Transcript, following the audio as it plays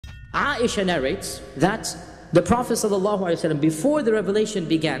Aisha narrates that the Prophet ﷺ, before the revelation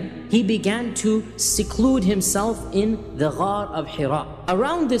began, he began to seclude himself in the Ghar of Hira.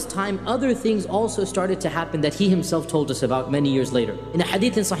 Around this time, other things also started to happen that he himself told us about many years later. In a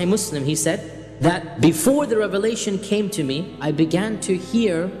hadith in Sahih Muslim, he said that before the revelation came to me, I began to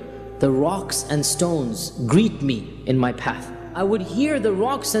hear the rocks and stones greet me in my path. I would hear the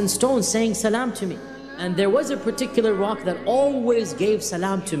rocks and stones saying salam to me. And there was a particular rock that always gave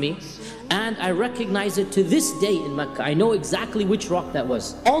salam to me, and I recognize it to this day in Mecca. I know exactly which rock that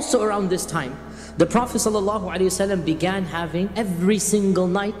was. Also around this time, the Prophet ﷺ began having, every single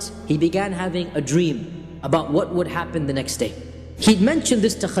night, he began having a dream about what would happen the next day. He'd mentioned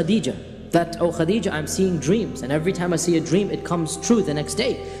this to Khadija, that, oh Khadija, I'm seeing dreams, and every time I see a dream, it comes true the next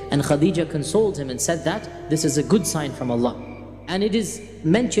day. And Khadija consoled him and said that this is a good sign from Allah. And it is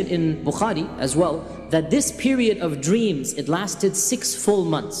mentioned in Bukhari as well, that this period of dreams, it lasted 6 full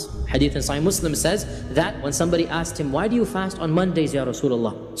months. Hadith in Sahih Muslim says that when somebody asked him, why do you fast on Mondays, Ya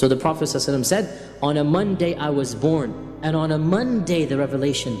Rasulullah? So the Prophet ﷺ said, on a Monday I was born, and on a Monday the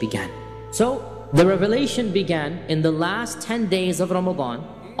revelation began. So the revelation began in the last 10 days of Ramadan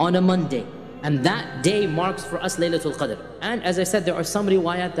on a Monday. And that day marks for us Laylatul Qadr. And as I said, there are some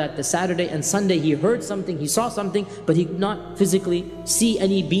riwayat that the Saturday and Sunday he heard something, he saw something, but he could not physically see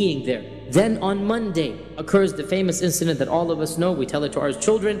any being there. Then on Monday occurs the famous incident that all of us know, we tell it to our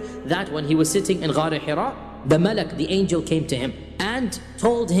children, that when he was sitting in Ghar Hira, the Malak, the angel, came to him and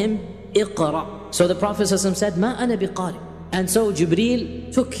told him, Iqra. So the Prophet ﷺ said, Ma ana biqari. And so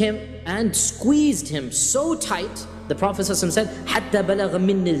Jibreel took him and squeezed him so tight. The Prophet ﷺ said, Hatta balagha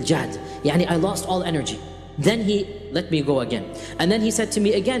minni al-jad. Yani I lost all energy. Then he let me go again. And then he said to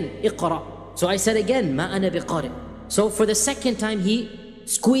me again, Iqra. So I said again, Ma ana biqari. So for the second time he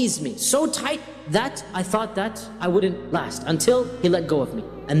squeezed me so tight that I thought that I wouldn't last until he let go of me.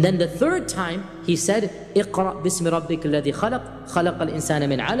 And then the third time he said, Iqra bismi rabbika alladhi khalaq, khalaqa al-insana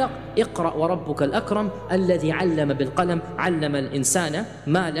min alaq, Iqra wa rabbuka al-akram, alladhi allama bil-qalam, allama al-insana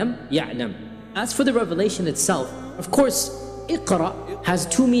ma lam ya'lam. As for the revelation itself, of course, Iqra has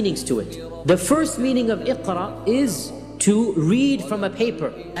 2 meanings to it. The first meaning of Iqra is to read from a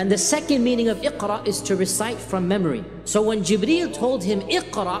paper. And the second meaning of Iqra is to recite from memory. So when Jibreel told him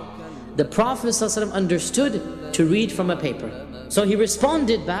Iqra, the Prophet ﷺ understood to read from a paper. So he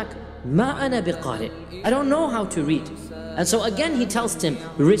responded back, Ma ana biqari. I don't know how to read. And so again he tells him,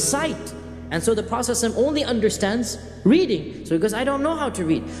 recite. And so the Prophet ﷺ only understands reading. So he goes, I don't know how to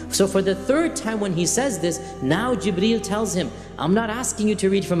read. So for the third time when he says this, now Jibreel tells him, I'm not asking you to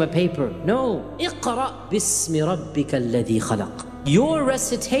read from a paper. No. Iqra bismi rabbika alladhi khalaq. Your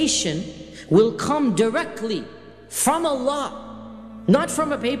recitation will come directly from Allah, not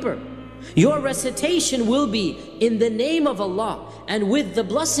from a paper. Your recitation will be in the name of Allah and with the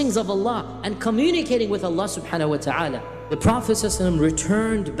blessings of Allah and communicating with Allah subhanahu wa ta'ala. The Prophet ﷺ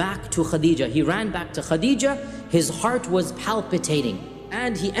returned back to Khadija. He ran back to Khadija. His heart was palpitating.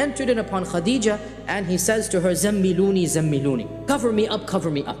 And he entered in upon Khadija and he says to her, Zammiluni, Zammiluni. Cover me up,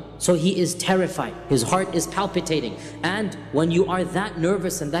 cover me up. So he is terrified. His heart is palpitating. And when you are that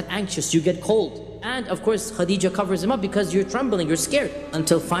nervous and that anxious, you get cold. And of course, Khadija covers him up because you're trembling, you're scared.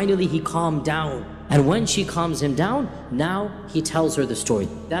 Until finally he calmed down. And when she calms him down, now he tells her the story.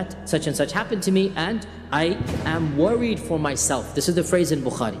 That such and such happened to me and I am worried for myself. This is the phrase in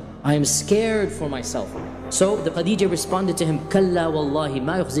Bukhari. I am scared for myself. So the Khadija responded to him, Kalla wallahi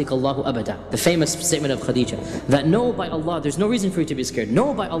ma yukhzika Allahu abada. The famous statement of Khadija. That no, by Allah, there's no reason for you to be scared.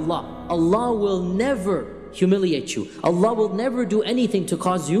 No, by Allah, Allah will never humiliate you. Allah will never do anything to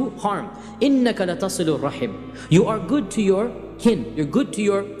cause you harm. Innaka latasilu rahim. You are good to your kin. You're good to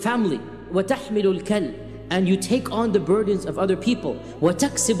your family. وَتَحْمِلُ الْكَلْ. And you take on the burdens of other people.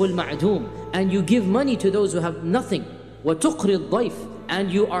 وَتَكْسِبُ الْمَعْدُومِ. And you give money to those who have nothing. وَتُقْرِ الضَّيْفِ.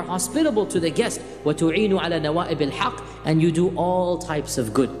 And you are hospitable to the guest. وَتُعِينُ عَلَى نَوَائِبِ الْحَقِّ. And you do all types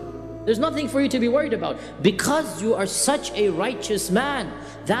of good. There's nothing for you to be worried about because you are such a righteous man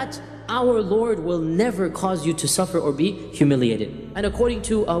that our Lord will never cause you to suffer or be humiliated. And according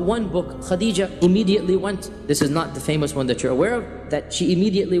to one book, Khadija immediately went, this is not the famous one that you're aware of, that she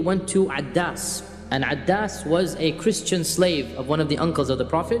immediately went to Addas. And Addas was a Christian slave of one of the uncles of the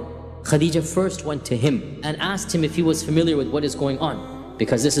Prophet. Khadija first went to him and asked him if he was familiar with what is going on,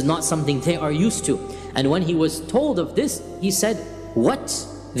 because this is not something they are used to. And when he was told of this, he said, what?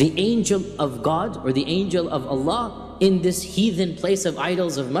 The angel of God or the angel of Allah in this heathen place of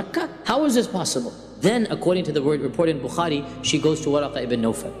idols of Mecca? How is this possible? Then, according to the word reported in Bukhari, she goes to Waraqa ibn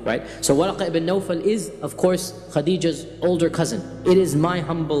Nawfal, right? So Waraqa ibn Nawfal is, of course, Khadija's older cousin. It is my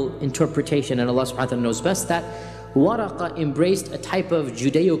humble interpretation, and Allah subhanahu wa ta'ala knows best, that Waraqa embraced a type of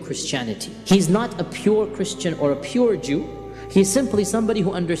Judeo-Christianity. He's not a pure Christian or a pure Jew. He's simply somebody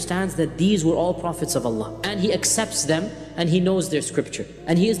who understands that these were all prophets of Allah. And he accepts them and he knows their scripture.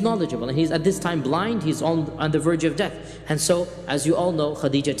 And he is knowledgeable. And he's at this time blind. He's on the verge of death. And so, as you all know,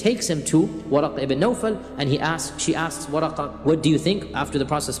 Khadija takes him to Waraqa ibn Nawfal and she asks Waraqa, what do you think? After the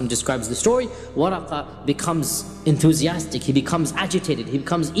Prophet describes the story, Waraqa becomes enthusiastic. He becomes agitated. He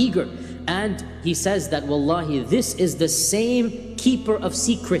becomes eager. And he says that, Wallahi, this is the same keeper of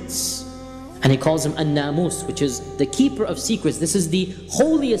secrets. And he calls him An-Namus, which is the keeper of secrets. This is the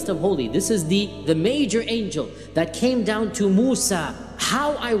holiest of holy. This is the major angel that came down to Musa.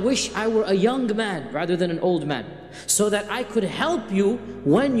 How I wish I were a young man rather than an old man, so that I could help you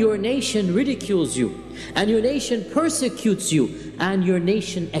when your nation ridicules you, and your nation persecutes you, and your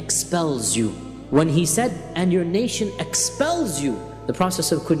nation expels you. When he said, and your nation expels you, the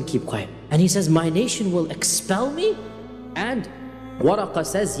Prophet couldn't keep quiet. And he says, my nation will expel me? And Waraqa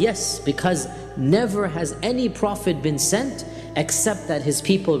says, yes, because never has any prophet been sent except that his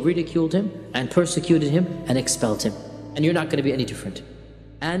people ridiculed him and persecuted him and expelled him. And you're not going to be any different.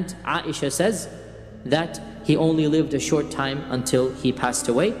 And Aisha says that he only lived a short time until he passed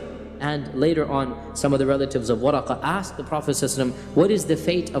away. And later on, some of the relatives of Waraqa asked the Prophet ﷺ, what is the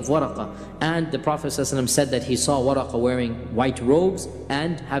fate of Waraqa? And the Prophet ﷺ said that he saw Waraqa wearing white robes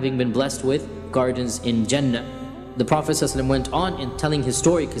and having been blessed with gardens in Jannah. The Prophet ﷺ went on in telling his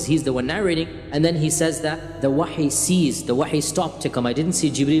story because he's the one narrating, and then he says that the wahi ceased, the wahi stopped to come. I didn't see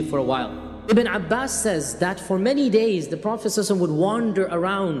Jibreel for a while. Ibn Abbas says that for many days the Prophet ﷺ would wander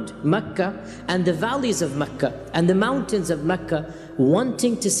around Mecca and the valleys of Mecca and the mountains of Mecca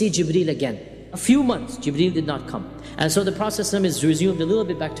wanting to see Jibreel again. A few months, Jibreel did not come. And so the Prophet ﷺ is resumed a little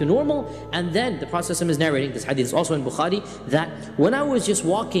bit back to normal, and then the Prophet ﷺ is narrating, this hadith is also in Bukhari, that when I was just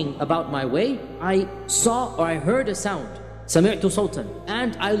walking about my way, I saw or I heard a sound, سَمِعْتُ صَوْتًا,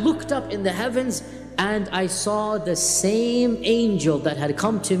 and I looked up in the heavens and I saw the same angel that had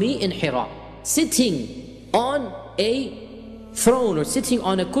come to me in Hira, sitting on a throne or sitting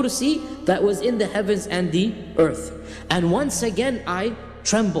on a kursi that was in the heavens and the earth. And once again I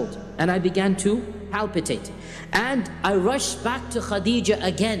trembled and I began to palpitate. And I rushed back to Khadija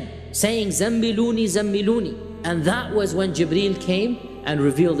again, saying, Zammiluni, Zammiluni. And that was when Jibreel came and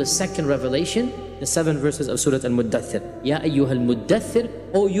revealed the second revelation, the 7 verses of Surah Al-Muddathir. Ya ayyuhal muddathir,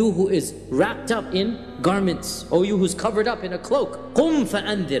 O you who is wrapped up in garments, O you who's covered up in a cloak. Qum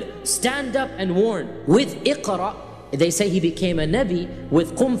fa'andir, stand up and warn. With Iqra, they say he became a Nabi.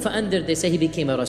 With Qum fa'andir, they say he became a Rasul.